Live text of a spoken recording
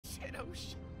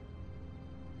shit.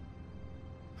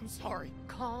 I'm sorry.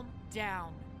 Calm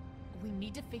down. We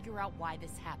need to figure out why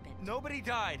this happened. Nobody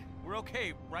died. We're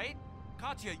okay, right?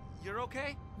 Katya, you're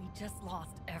okay? We just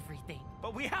lost everything.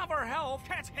 But we have our health.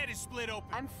 Cat's head is split open.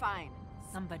 I'm fine.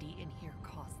 Somebody in here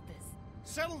caused this.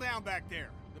 Settle down back there.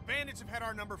 The bandits have had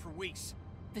our number for weeks.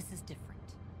 This is different.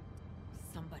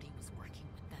 Somebody was working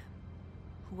with them.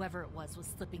 Whoever it was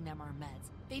slipping them our meds.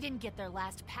 They didn't get their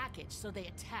last package, so they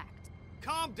attacked.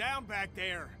 Calm down back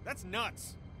there. That's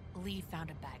nuts. Lee found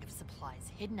a bag of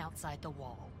supplies hidden outside the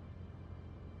wall.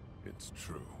 It's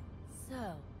true.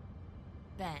 So,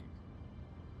 Ben,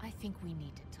 I think we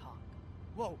need to talk.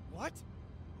 Whoa, what?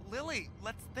 Lilly,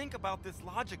 let's think about this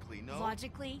logically, no?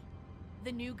 Logically?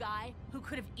 The new guy, who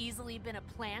could have easily been a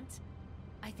plant?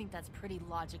 I think that's pretty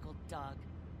logical, Doug.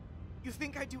 You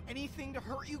think I'd do anything to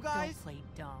hurt you guys? Don't play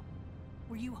dumb.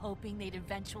 Were you hoping they'd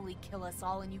eventually kill us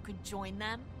all and you could join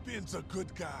them? Ben's a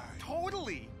good guy.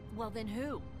 Totally! Well then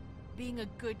who? Being a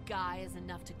good guy is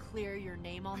enough to clear your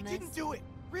name on this? I didn't do it!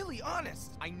 Really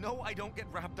honest! I know I don't get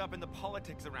wrapped up in the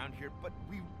politics around here, but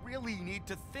we really need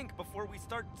to think before we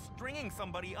start stringing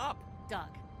somebody up. Doug,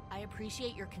 I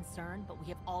appreciate your concern, but we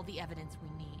have all the evidence we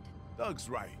need. Doug's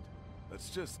right. Let's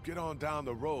just get on down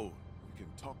the road. We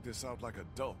can talk this out like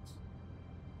adults.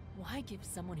 Why give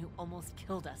someone who almost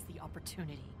killed us the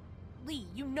opportunity? Lee,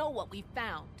 you know what we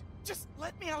found. Just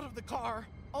let me out of the car.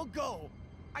 I'll go.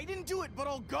 I didn't do it, but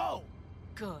I'll go.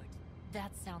 Good.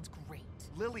 That sounds great.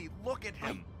 Lilly, look at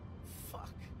him!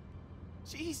 Fuck.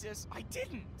 Jesus, I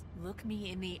didn't. Look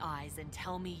me in the eyes and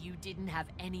tell me you didn't have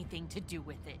anything to do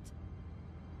with it.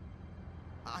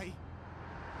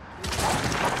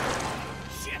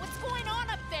 Shit! What's going on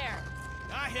up there?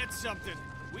 I hit something.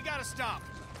 We gotta stop.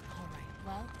 All right,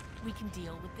 well, we can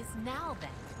deal with this now then.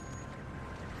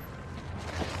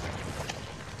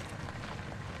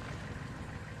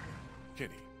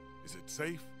 Kenny, is it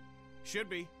safe? Should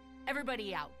be.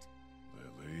 Everybody out.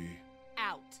 Lilly.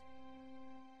 Out.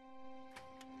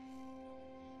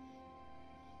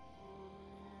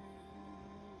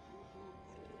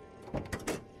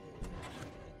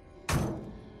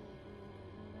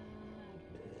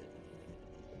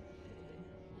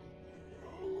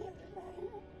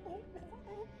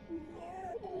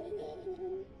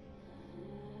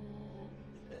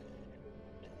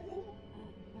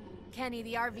 Kenny,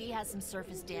 the RV has some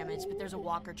surface damage, but there's a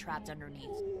walker trapped underneath.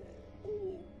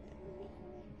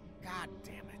 God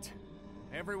damn it.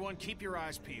 Everyone keep your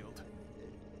eyes peeled.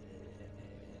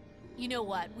 You know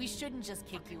what? We shouldn't just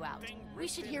kick you out. We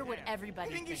should hear what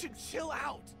everybody I think you should chill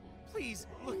out. Please,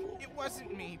 look, it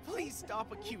wasn't me. Please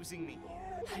stop accusing me.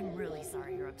 I'm really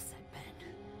sorry you're upset, Ben.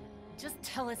 Just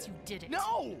tell us you did it.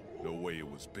 No! No way it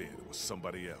was Ben. It was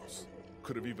somebody else.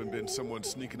 Could have even been someone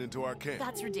sneaking into our camp.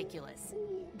 That's ridiculous.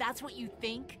 That's what you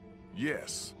think?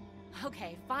 Yes.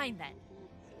 Okay, fine then.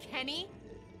 Kenny?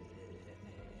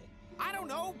 I don't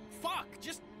know. Fuck.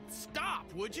 Just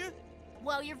stop, would you?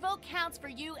 Well, your vote counts for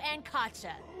you and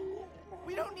Katya.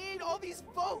 We don't need all these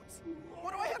votes.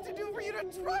 What do I have to do for you to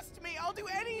trust me? I'll do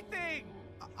anything.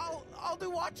 I'll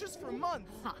do watches for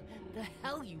months. Huh, the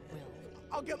hell you will.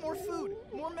 I'll get more food,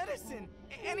 more medicine,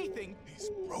 anything. He's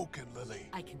broken, Lilly.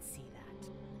 I can see that.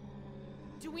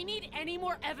 Do we need any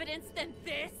more evidence than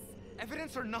this?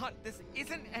 Evidence or not, this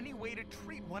isn't any way to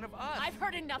treat one of us. I've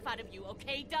heard enough out of you,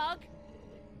 okay, Doug?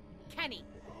 Kenny,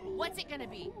 what's it gonna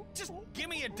be? Just give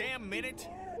me a damn minute.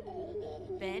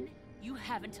 Ben, you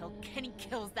have until Kenny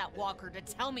kills that walker to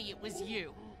tell me it was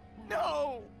you.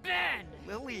 No! Ben!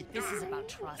 Lilly! This is about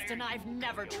trust, and I've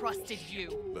never trusted you.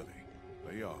 Lilly,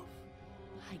 lay off.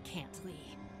 I can't,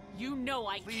 Lee. You know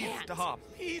I Please can't. stop.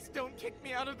 Please don't kick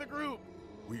me out of the group.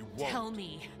 We won't. Tell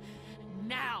me.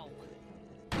 Now.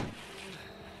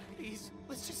 Please,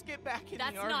 let's just get back in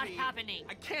That's the RV. not happening.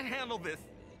 I can't handle this.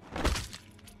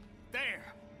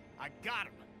 There. I got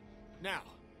him. Now,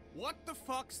 what the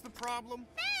fuck's the problem?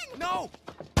 Ben! No!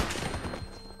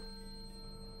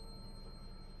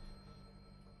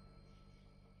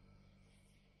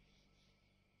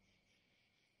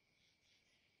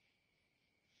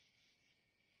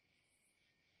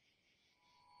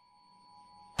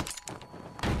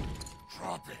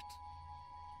 Drop it.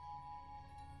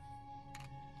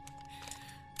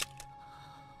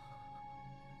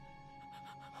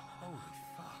 Holy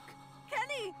fuck.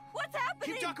 Kenny, what's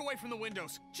happening? You duck away from the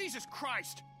windows. Jesus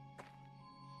Christ.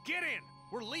 Get in.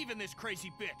 We're leaving this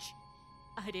crazy bitch.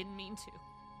 I didn't mean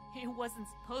to. It wasn't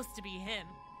supposed to be him.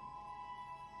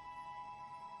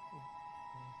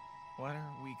 What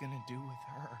are we gonna do with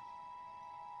her?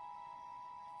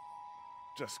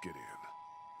 Just get in.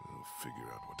 We'll figure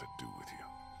out what to do with you.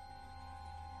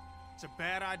 It's a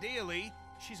bad idea, Lee.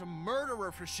 She's a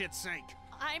murderer, for shit's sake.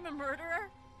 I'm a murderer?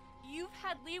 You've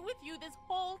had Lee with you this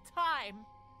whole time.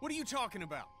 What are you talking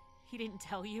about? He didn't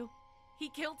tell you. He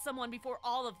killed someone before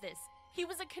all of this. He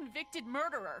was a convicted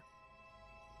murderer.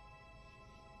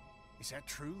 Is that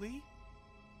true, Lee?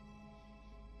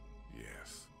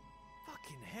 Yes.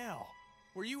 Fucking hell.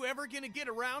 Were you ever gonna get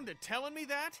around to telling me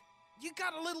that? You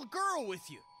got a little girl with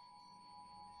you.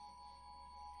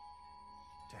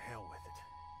 To hell with it.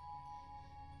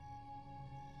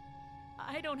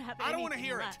 I don't have anything I don't want to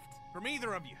hear left. it from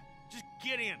either of you. Just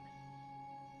get in.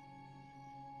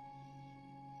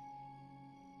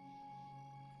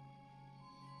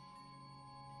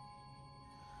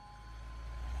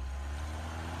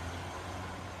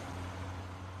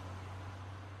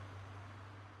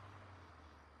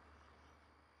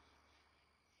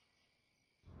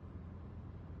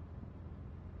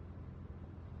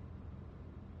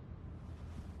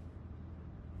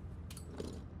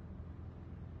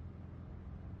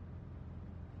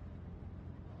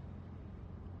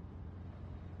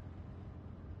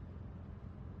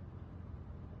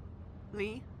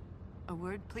 Lee, a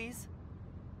word, please?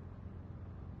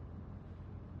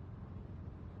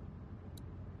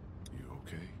 You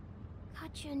okay?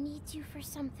 Katja needs you for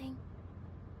something.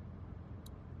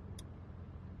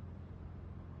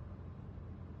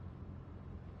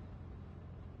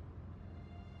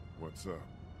 What's up?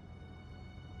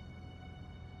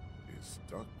 Is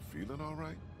Duck feeling all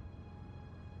right?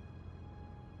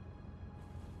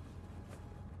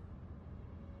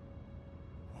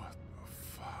 What the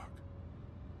fuck?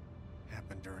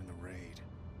 Happened during the raid.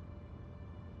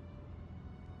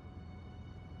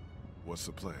 What's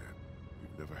the plan?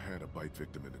 We've never had a bite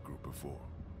victim in the group before.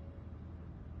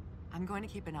 I'm going to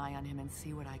keep an eye on him and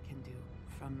see what I can do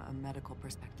from a medical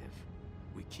perspective.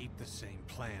 We keep the same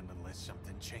plan unless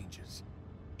something changes.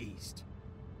 East.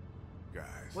 Guys.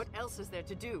 What else is there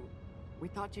to do? We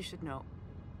thought you should know.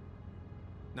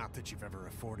 Not that you've ever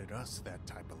afforded us that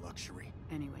type of luxury.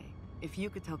 Anyway, if you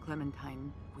could tell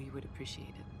Clementine, we would appreciate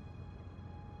it.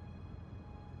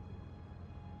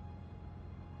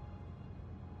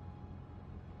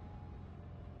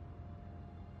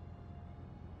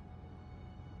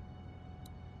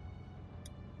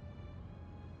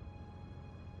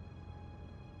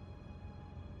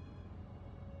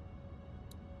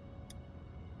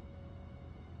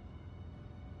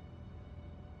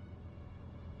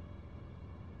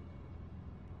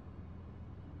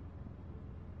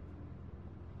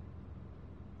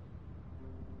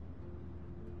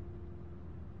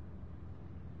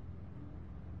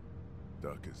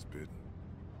 Duck is bitten.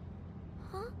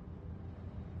 Huh?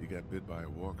 He got bit by a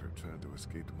walker trying to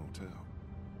escape the motel.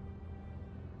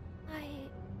 I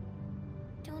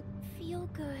don't feel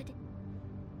good.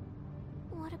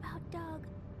 What about Doug?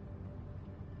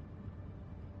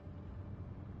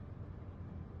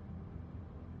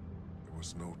 There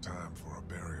was no time for a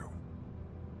burial.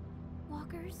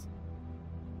 Walkers?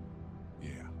 Yeah.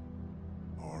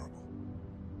 Horrible.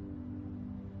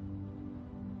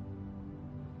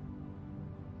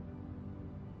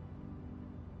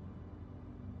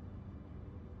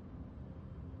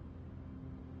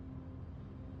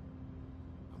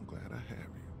 I'm glad I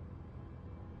have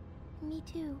you. Me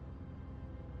too.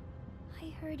 I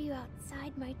heard you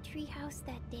outside my treehouse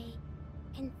that day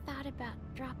and thought about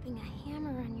dropping a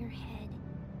hammer on your head.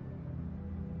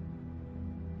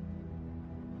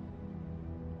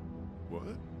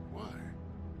 What? Why?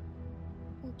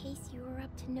 In case you were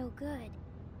up to no good.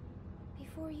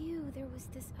 Before you, there was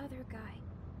this other guy.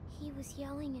 He was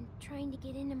yelling and trying to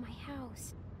get into my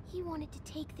house. He wanted to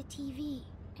take the TV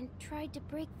and tried to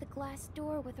break the glass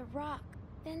door with a rock.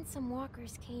 Then some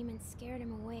walkers came and scared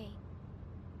him away.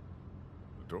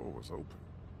 The door was open.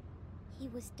 He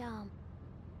was dumb.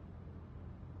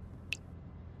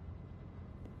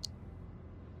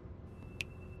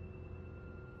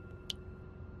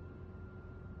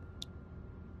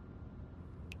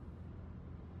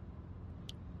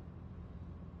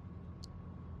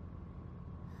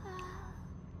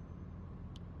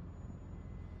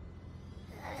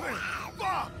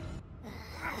 Fuck!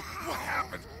 What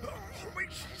happened? Holy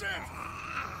shit!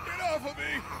 Get off of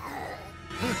me!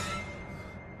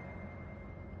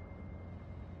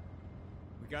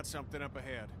 We got something up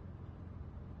ahead.